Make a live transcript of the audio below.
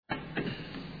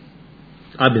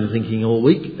I've been thinking all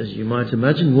week, as you might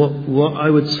imagine, what I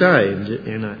would say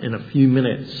in a few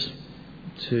minutes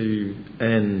to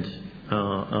end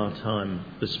our time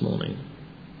this morning.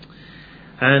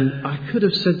 And I could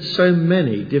have said so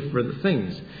many different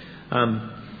things.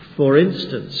 For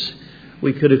instance,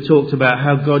 we could have talked about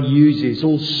how God uses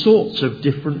all sorts of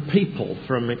different people,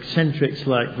 from eccentrics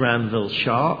like Granville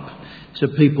Sharp to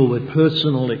people with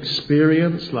personal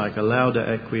experience like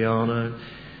Olaudah Equiano,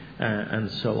 and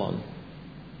so on.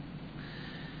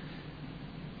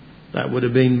 That would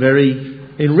have been very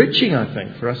enriching, I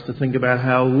think, for us to think about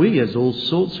how we, as all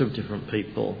sorts of different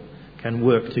people, can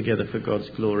work together for God's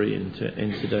glory in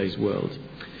today's world.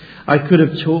 I could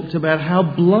have talked about how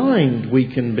blind we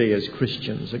can be as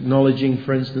Christians, acknowledging,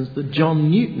 for instance, that John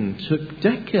Newton took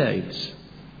decades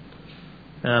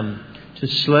to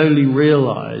slowly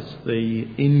realise the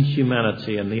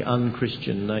inhumanity and the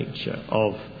unchristian nature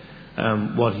of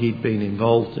what he'd been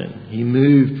involved in. He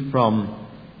moved from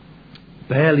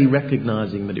barely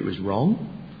recognising that it was wrong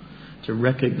to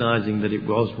recognising that it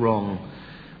was wrong,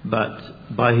 but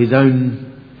by his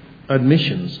own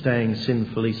admission staying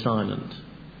sinfully silent,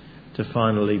 to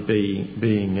finally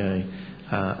being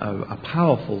a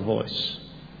powerful voice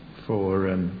for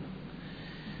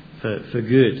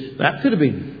good. That could have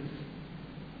been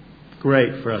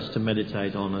great for us to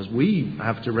meditate on, as we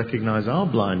have to recognise our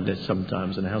blindness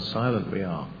sometimes and how silent we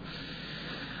are.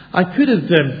 I could have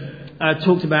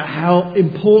talked about how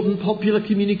important popular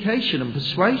communication and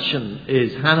persuasion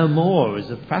is. Hannah More is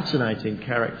a fascinating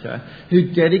character who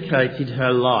dedicated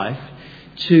her life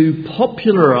to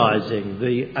popularising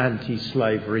the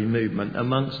anti-slavery movement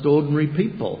amongst ordinary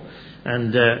people.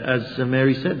 And as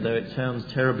Mary said, though it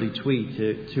sounds terribly twee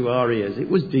to our ears, it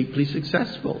was deeply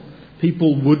successful.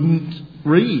 People wouldn't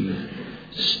read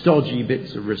stodgy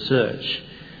bits of research,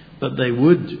 but they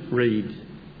would read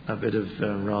a bit of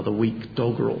rather weak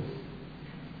doggerel.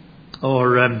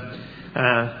 Or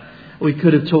we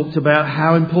could have talked about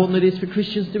how important it is for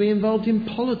Christians to be involved in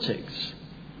politics.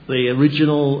 The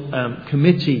original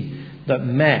committee that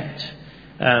met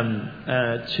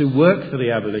to work for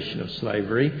the abolition of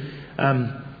slavery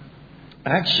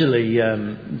actually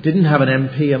didn't have an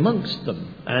MP amongst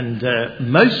them, and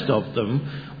most of them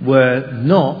were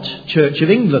not Church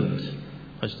of England.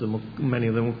 Many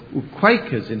of them were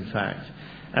Quakers, in fact,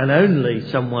 and only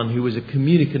someone who was a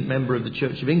communicant member of the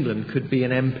Church of England could be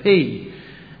an MP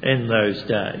in those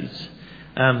days.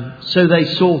 So they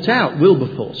sought out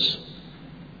Wilberforce,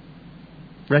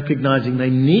 recognising they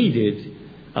needed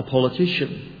a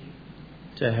politician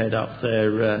to head up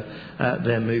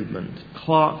their movement.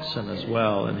 Clarkson as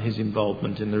well, and his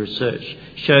involvement in the research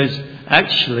shows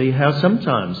actually how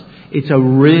sometimes it's a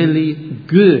really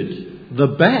good, the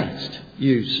best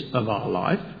use of our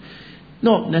life,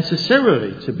 not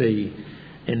necessarily to be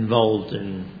involved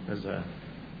in as a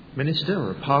minister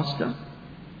or a pastor,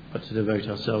 but to devote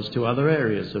ourselves to other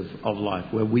areas of life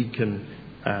where we can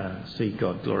see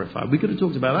God glorified. We could have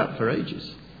talked about that for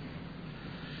ages.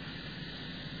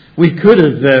 We could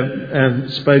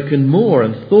have spoken more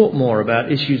and thought more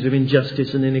about issues of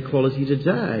injustice and inequality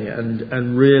today,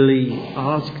 and really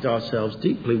asked ourselves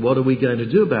deeply, what are we going to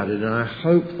do about it? And I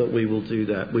hope that we will do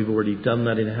that. We've already done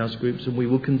that in house groups, and we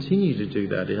will continue to do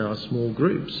that in our small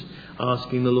groups,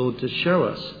 asking the Lord to show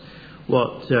us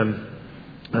what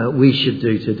we should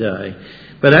do today.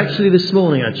 But actually this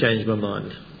morning I changed my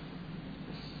mind.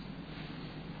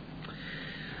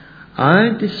 I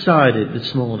decided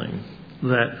this morning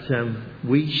that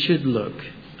we should look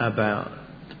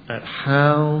at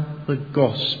how the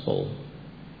gospel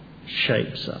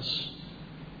shapes us,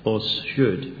 or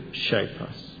should shape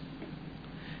us.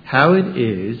 How it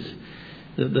is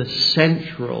that the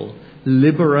central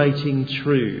liberating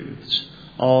truths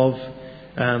of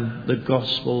the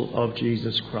gospel of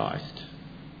Jesus Christ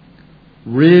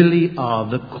really are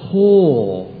the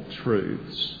core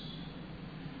truths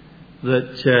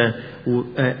that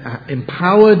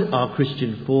empowered our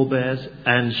Christian forebears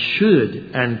and should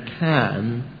and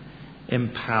can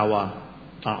empower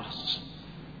us.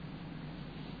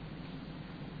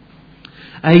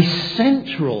 A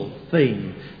central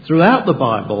theme throughout the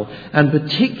Bible, and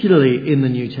particularly in the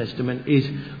New Testament, is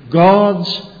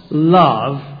God's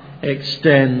love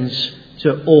extends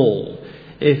to all.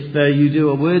 If you do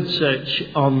a word search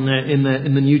in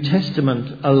the New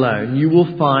Testament alone, you will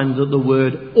find that the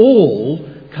word all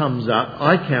comes up,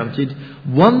 I counted,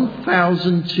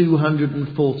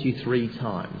 1,243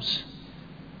 times.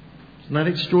 Isn't that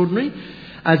extraordinary?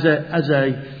 As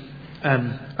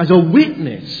a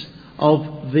witness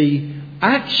of the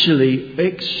actually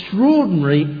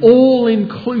extraordinary,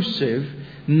 all-inclusive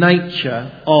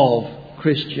nature of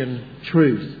Christian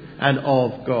truth and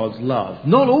of God's love.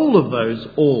 Not all of those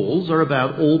alls are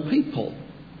about all people.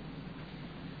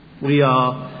 We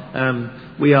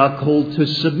are called to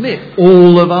submit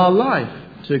all of our life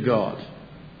to God.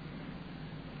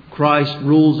 Christ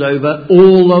rules over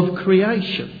all of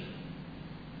creation.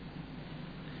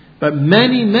 But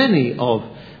many of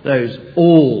those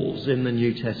alls in the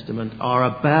New Testament are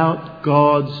about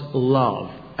God's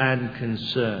love and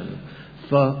concern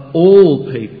for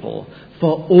all people,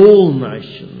 for all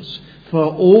nations, for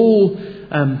all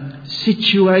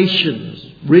situations,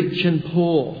 rich and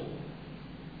poor,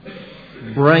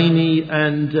 brainy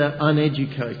and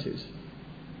uneducated,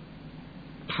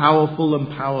 powerful and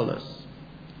powerless.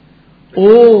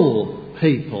 All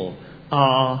people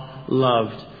are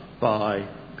loved by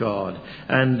God.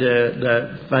 And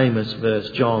the famous verse,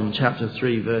 John chapter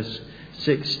 3 verse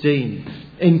 16,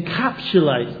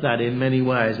 encapsulates that in many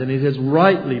ways, and it has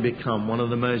rightly become one of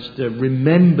the most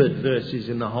remembered verses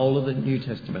in the whole of the New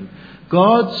Testament.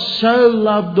 God so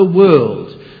loved the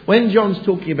world. When John's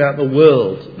talking about the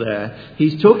world there,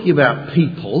 he's talking about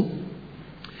people,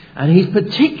 and he's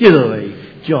particularly,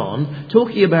 John,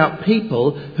 talking about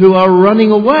people who are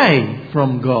running away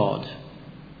from God.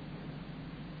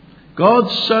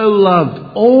 God so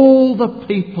loved all the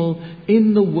people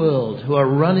in the world who are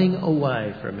running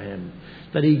away from him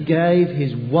that he gave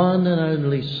his one and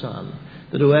only Son,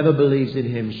 that whoever believes in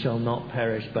him shall not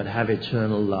perish but have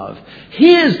eternal love.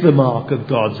 Here's the mark of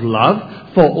God's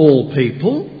love for all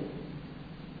people,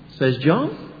 says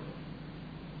John.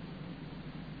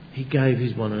 He gave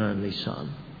his one and only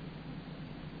Son.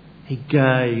 He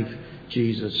gave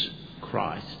Jesus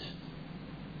Christ.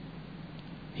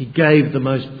 He gave the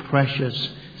most precious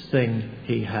thing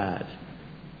he had,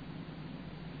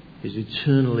 his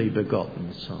eternally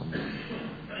begotten Son.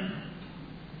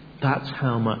 That's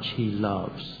how much he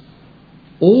loves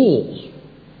all,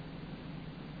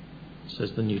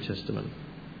 says the New Testament.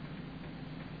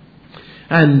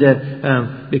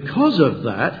 And because of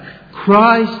that,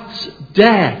 Christ's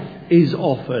death is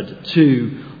offered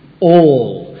to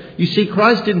all. You see,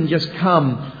 Christ didn't just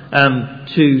come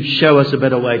to show us a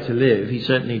better way to live. He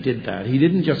certainly did that. He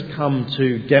didn't just come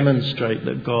to demonstrate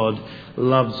that God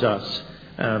loves us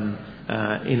in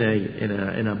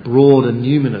a broad and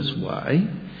numinous way.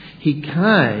 He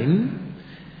came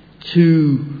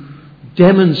to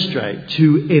demonstrate,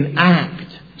 to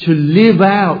enact, to live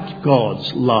out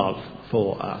God's love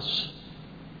for us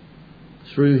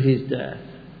through his death.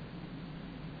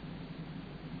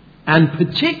 And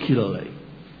particularly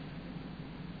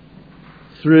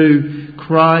through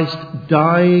Christ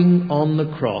dying on the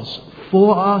cross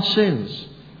for our sins,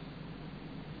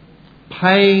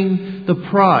 paying the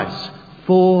price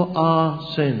for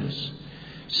our sins,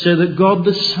 so that God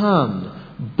the Son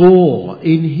bore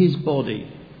in his body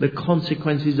the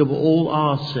consequences of all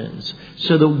our sins,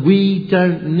 so that we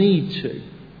don't need to,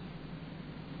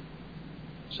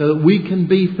 so that we can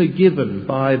be forgiven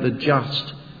by the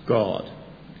just God,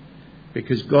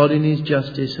 because God in his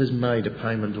justice has made a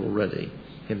payment already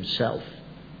himself.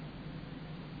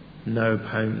 No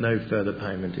further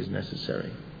payment is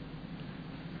necessary.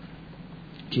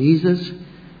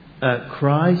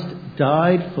 Christ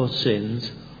died for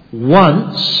sins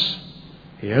once.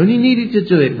 He only needed to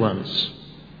do it once,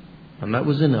 and that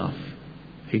was enough.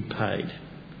 He paid.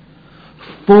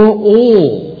 For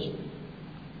all,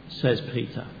 says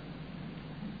Peter.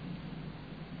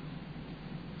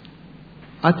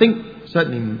 I think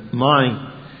certainly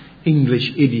my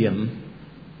English idiom,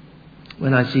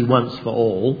 when I see once for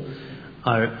all,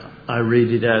 I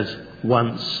read it as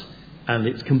once and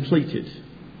it's completed.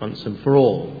 Once and for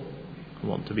all. I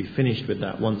want to be finished with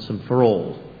that once and for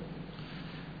all.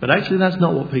 But actually that's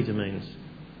not what Peter means.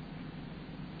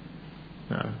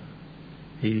 No.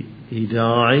 He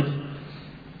died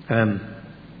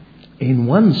in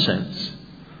one sense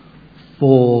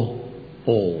for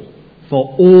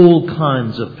all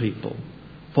kinds of people,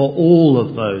 for all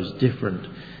of those different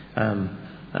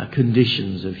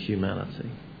conditions of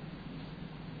humanity.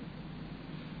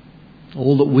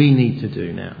 All that we need to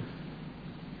do now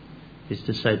is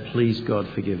to say, please God,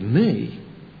 forgive me.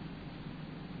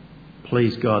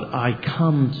 Please God, I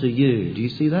come to you. Do you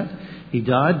see that? He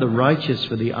died, the righteous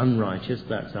for the unrighteous,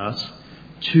 that's us,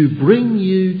 to bring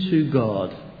you to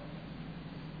God.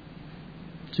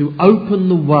 To open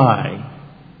the way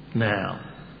now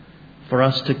for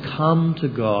us to come to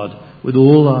God with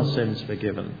all our sins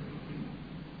forgiven.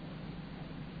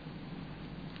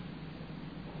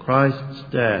 Christ's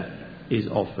death is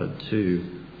offered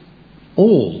to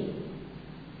all,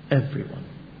 everyone.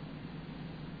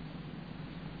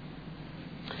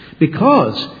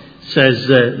 Because, says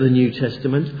the New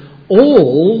Testament,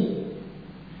 all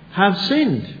have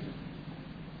sinned.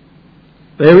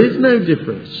 There is no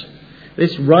difference.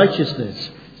 This righteousness,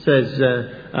 says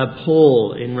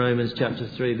Paul in Romans chapter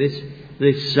 3,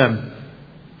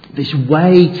 this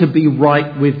way to be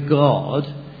right with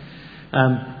God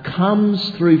comes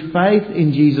through faith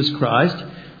in Jesus Christ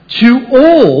to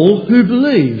all who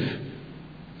believe.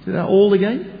 See that all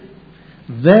again?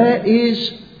 There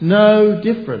is no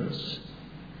difference.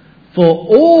 For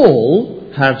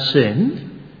all have sinned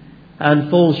and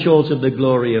fall short of the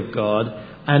glory of God,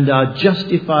 and are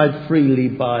justified freely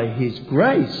by His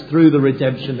grace through the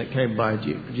redemption that came by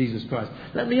Jesus Christ.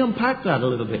 Let me unpack that a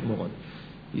little bit more.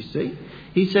 You see?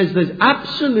 He says there's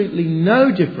absolutely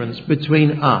no difference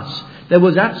between us. There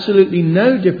was absolutely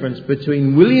no difference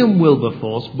between William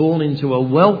Wilberforce, born into a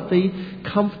wealthy,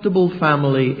 comfortable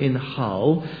family in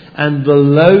Hull, and the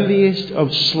lowliest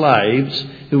of slaves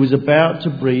who was about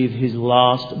to breathe his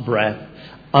last breath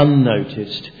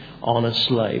unnoticed on a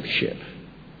slave ship.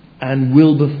 And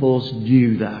Wilberforce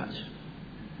knew that.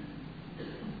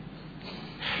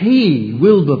 He,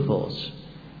 Wilberforce,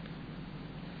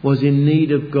 was in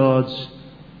need of God's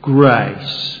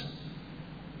grace,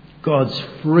 God's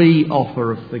free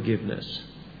offer of forgiveness.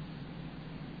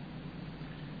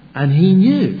 And he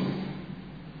knew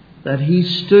that he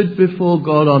stood before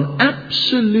God on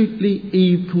absolutely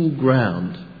equal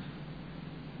ground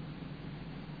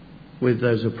with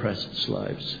those oppressed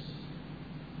slaves.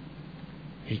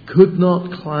 He could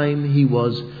not claim he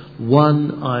was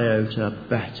one iota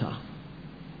better.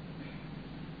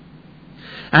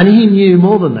 And he knew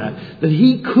more than that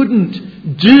he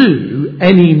couldn't do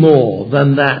any more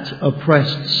than that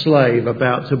oppressed slave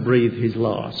about to breathe his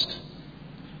last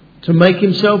to make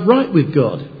himself right with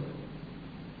God.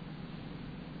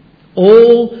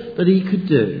 All that he could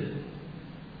do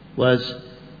was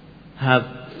have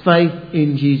faith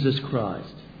in Jesus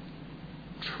Christ,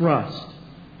 trust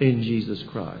in Jesus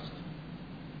Christ.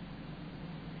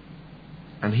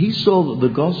 And he saw that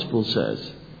the gospel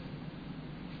says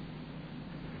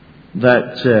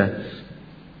that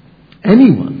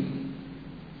anyone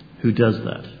who does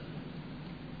that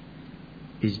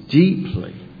is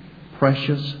deeply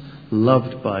precious,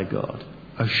 loved by God,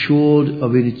 assured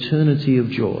of an eternity of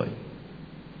joy,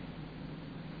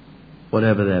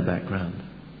 whatever their background.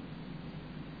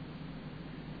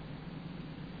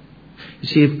 You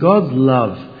see, if God's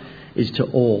love is to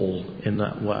all in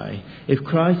that way, if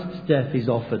Christ's death is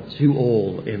offered to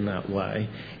all in that way,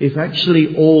 if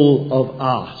actually all of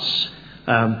us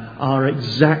are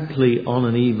exactly on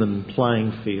an even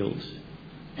playing field,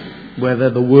 whether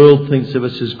the world thinks of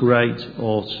us as great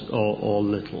or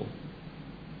little,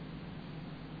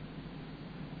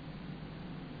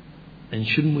 then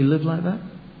shouldn't we live like that?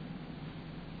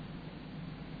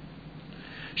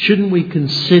 Shouldn't we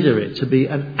consider it to be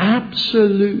an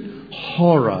absolute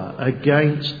horror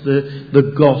against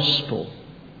the gospel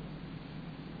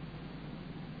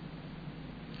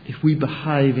if we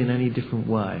behave in any different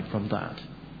way from that?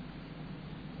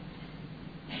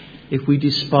 If we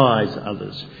despise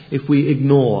others, if we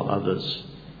ignore others,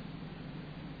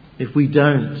 if we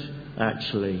don't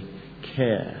actually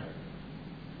care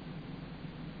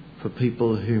for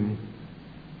people whom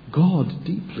God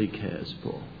deeply cares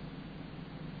for.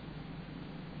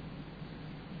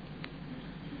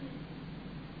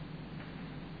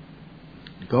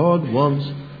 God wants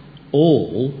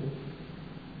all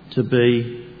to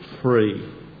be free.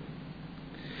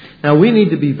 Now we need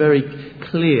to be very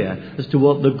clear as to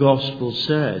what the gospel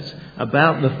says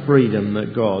about the freedom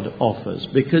that God offers,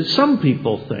 because some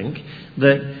people think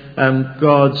that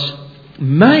God's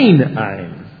main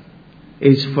aim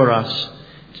is for us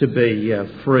to be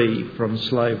free from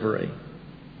slavery.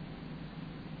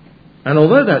 And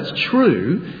although that's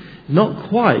true, not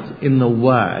quite in the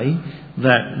way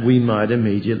that we might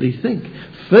immediately think.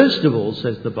 First of all,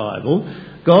 says the Bible,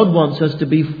 God wants us to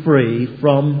be free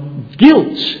from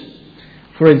guilt.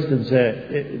 For instance,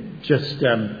 just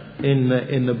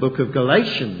in the book of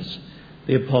Galatians,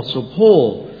 the Apostle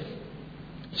Paul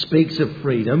speaks of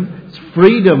freedom.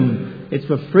 It's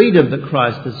for freedom that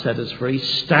Christ has set us free.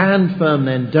 Stand firm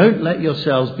then. Don't let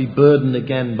yourselves be burdened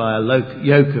again by a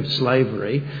yoke of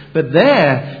slavery. But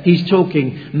there he's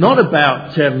talking not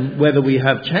about whether we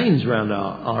have chains around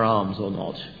our arms or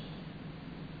not.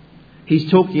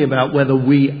 He's talking about whether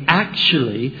we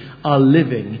actually are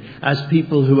living as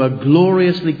people who are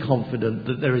gloriously confident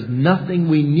that there is nothing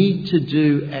we need to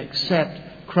do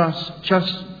except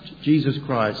trust Jesus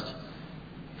Christ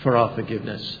for our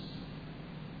forgiveness.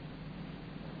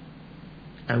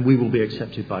 And we will be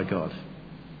accepted by God.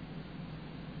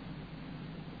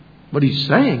 What he's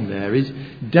saying there is,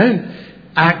 don't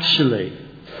actually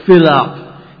fill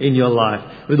up in your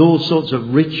life with all sorts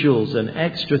of rituals and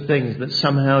extra things that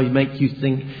somehow make you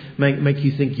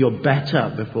think you're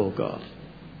better before God.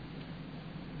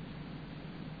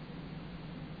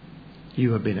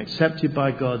 You have been accepted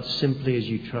by God simply as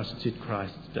you trusted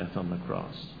Christ's death on the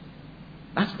cross.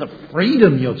 That's the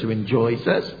freedom you're to enjoy, he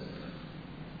says.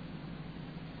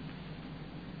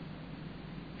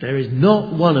 There is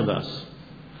not one of us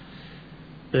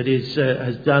that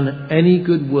has done any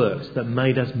good works that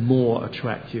made us more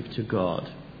attractive to God.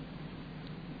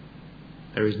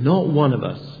 There is not one of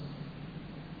us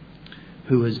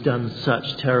who has done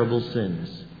such terrible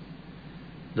sins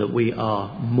that we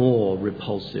are more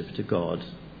repulsive to God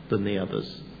than the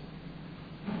others.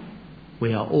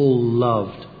 We are all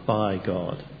loved by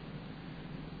God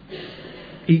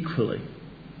equally.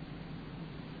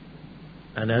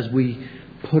 And as we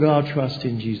put our trust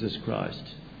in Jesus Christ,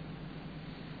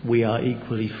 we are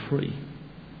equally free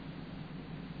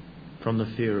from the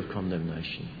fear of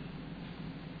condemnation.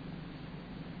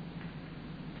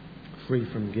 Free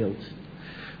from guilt.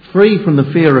 Free from the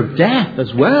fear of death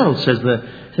as well, says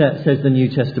the New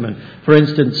Testament. For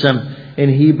instance, in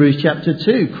Hebrews chapter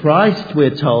 2, Christ,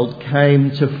 we're told,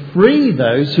 came to free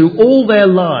those who all their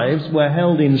lives were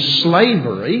held in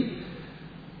slavery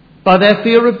by their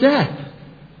fear of death.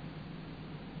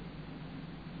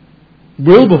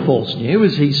 Wilberforce knew,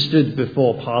 as he stood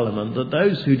before Parliament, that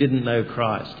those who didn't know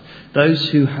Christ, those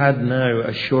who had no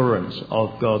assurance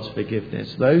of God's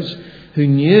forgiveness, those who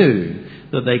knew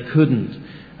that they couldn't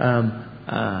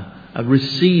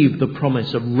receive the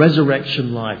promise of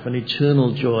resurrection life and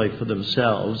eternal joy for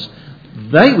themselves,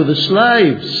 they were the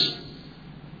slaves,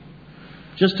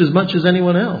 just as much as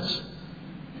anyone else.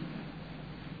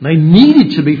 They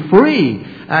needed to be free,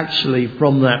 actually,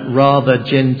 from that rather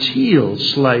genteel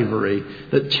slavery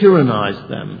that tyrannized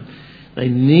them. They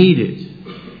needed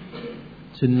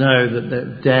to know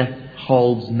that death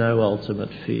holds no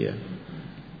ultimate fear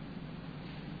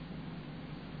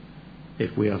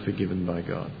if we are forgiven by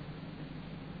God.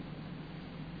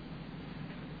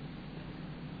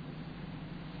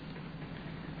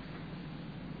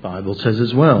 The Bible says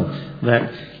as well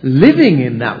that living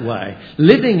in that way,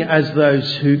 living as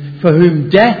those for whom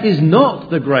death is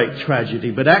not the great tragedy,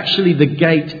 but actually the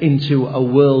gate into a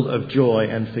world of joy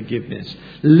and forgiveness,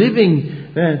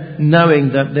 living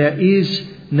knowing that there is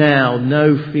now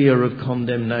no fear of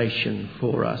condemnation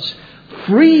for us,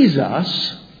 frees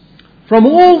us from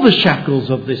all the shackles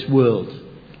of this world.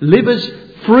 Live as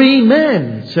free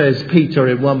men, says Peter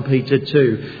in 1 Peter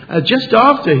 2, just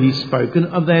after he's spoken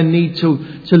of their need to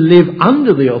live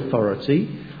under the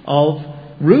authority of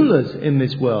rulers in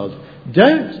this world.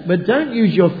 Don't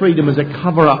use your freedom as a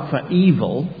cover-up for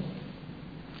evil.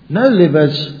 No, live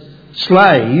as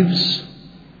slaves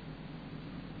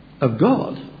of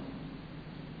God.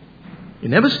 You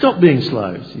never stop being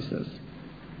slaves, he says.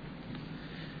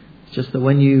 It's just that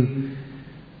when you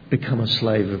become a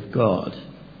slave of God,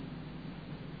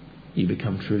 you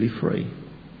become truly free,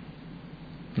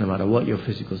 no matter what your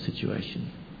physical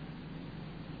situation.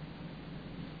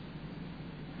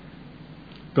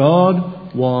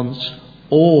 God wants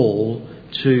all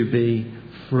to be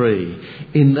free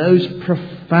in those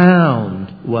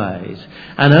profound ways.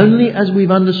 And only as we've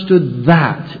understood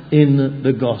that in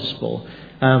the gospel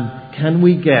can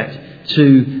we get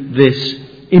to this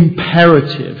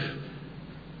imperative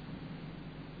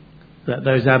that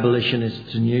those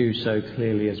abolitionists knew so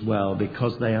clearly as well,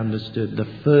 because they understood the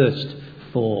first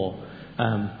four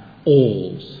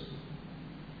alls.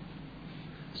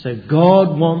 So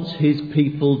God wants his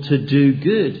people to do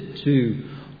good to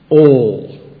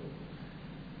all.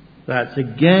 That's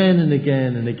again and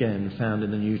again and again found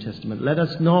in the New Testament. Let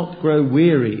us not grow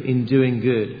weary in doing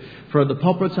good, for at the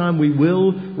proper time we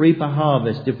will reap a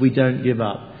harvest if we don't give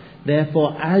up.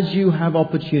 Therefore, as you have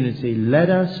opportunity,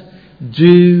 let us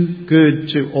do good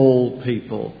to all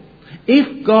people.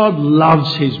 If God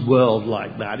loves his world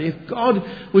like that, if God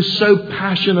was so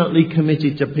passionately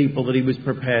committed to people that he was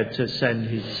prepared to send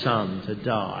his son to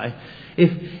die,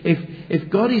 if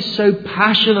God is so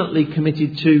passionately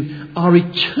committed to our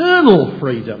eternal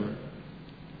freedom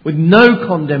with no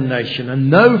condemnation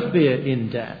and no fear in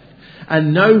death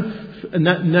and no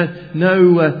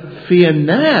fear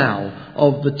now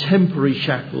of the temporary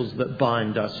shackles that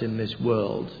bind us in this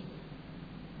world,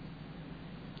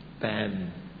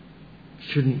 then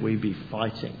shouldn't we be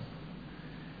fighting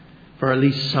for at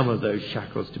least some of those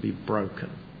shackles to be broken?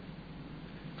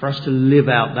 For us to live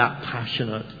out that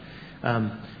passionate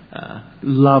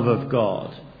love of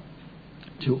God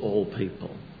to all people.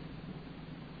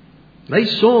 They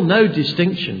saw no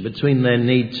distinction between their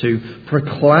need to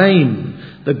proclaim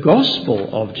the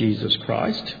gospel of Jesus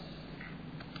Christ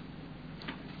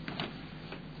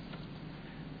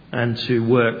and to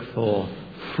work for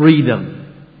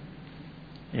freedom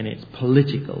in its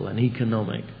political and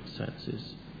economic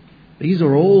senses. These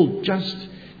are all just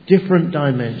different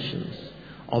dimensions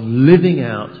of living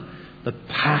out the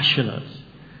passionate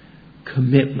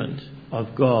commitment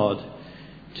of God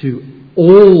to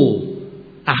all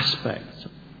aspects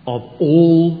of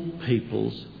all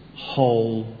people's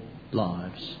whole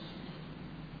lives.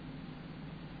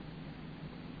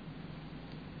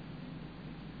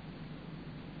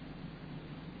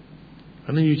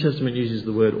 And the New Testament uses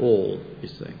the word all, you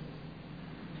see.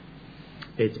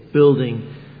 It's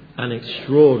building an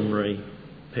extraordinary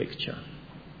picture.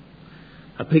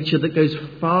 A picture that goes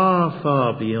far,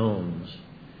 far beyond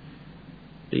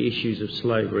the issues of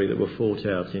slavery that were fought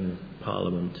out in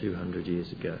Parliament 200 years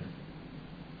ago.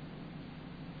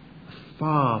 A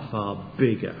far, far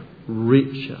bigger,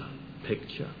 richer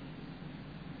picture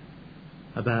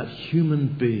about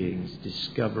human beings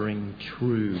discovering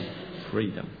true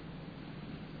freedom.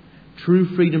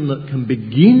 True freedom that can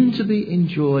begin to be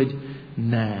enjoyed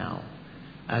now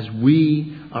as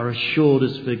we are assured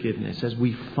as forgiveness, as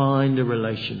we find a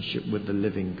relationship with the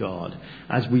living God,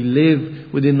 as we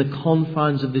live within the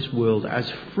confines of this world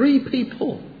as free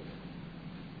people.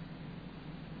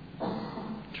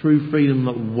 True freedom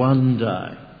that one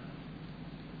day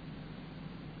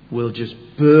will just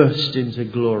burst into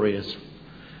glorious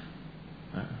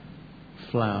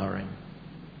flowering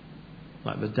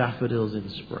like the daffodils in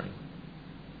spring.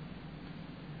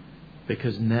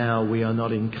 Because now we are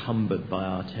not encumbered by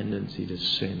our tendency to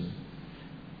sin,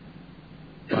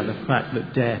 by the fact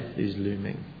that death is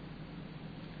looming,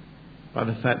 by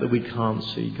the fact that we can't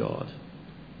see God.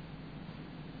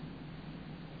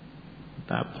 At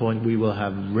that point we will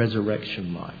have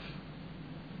resurrection life,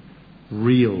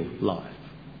 real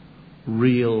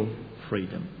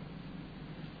freedom.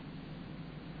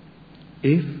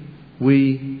 If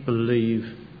we believe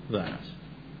that,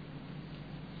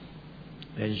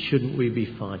 then shouldn't we be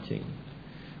fighting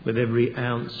with every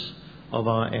ounce of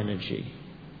our energy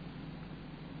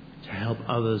to help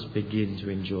others begin to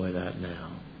enjoy that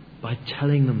now? By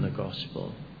telling them the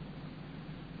gospel,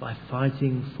 by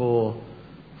fighting for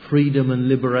freedom and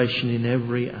liberation in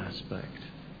every aspect,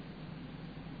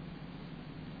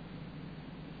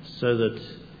 so that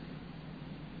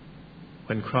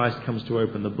when Christ comes to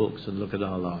open the books and look at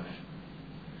our life,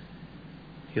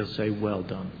 He'll say, "Well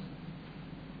done.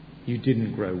 You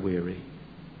didn't grow weary.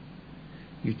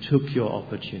 You took your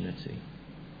opportunity.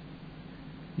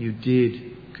 You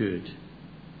did good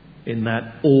in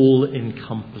that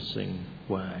all-encompassing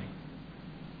way.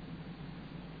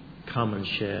 Come and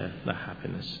share the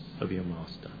happiness of your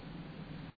Master."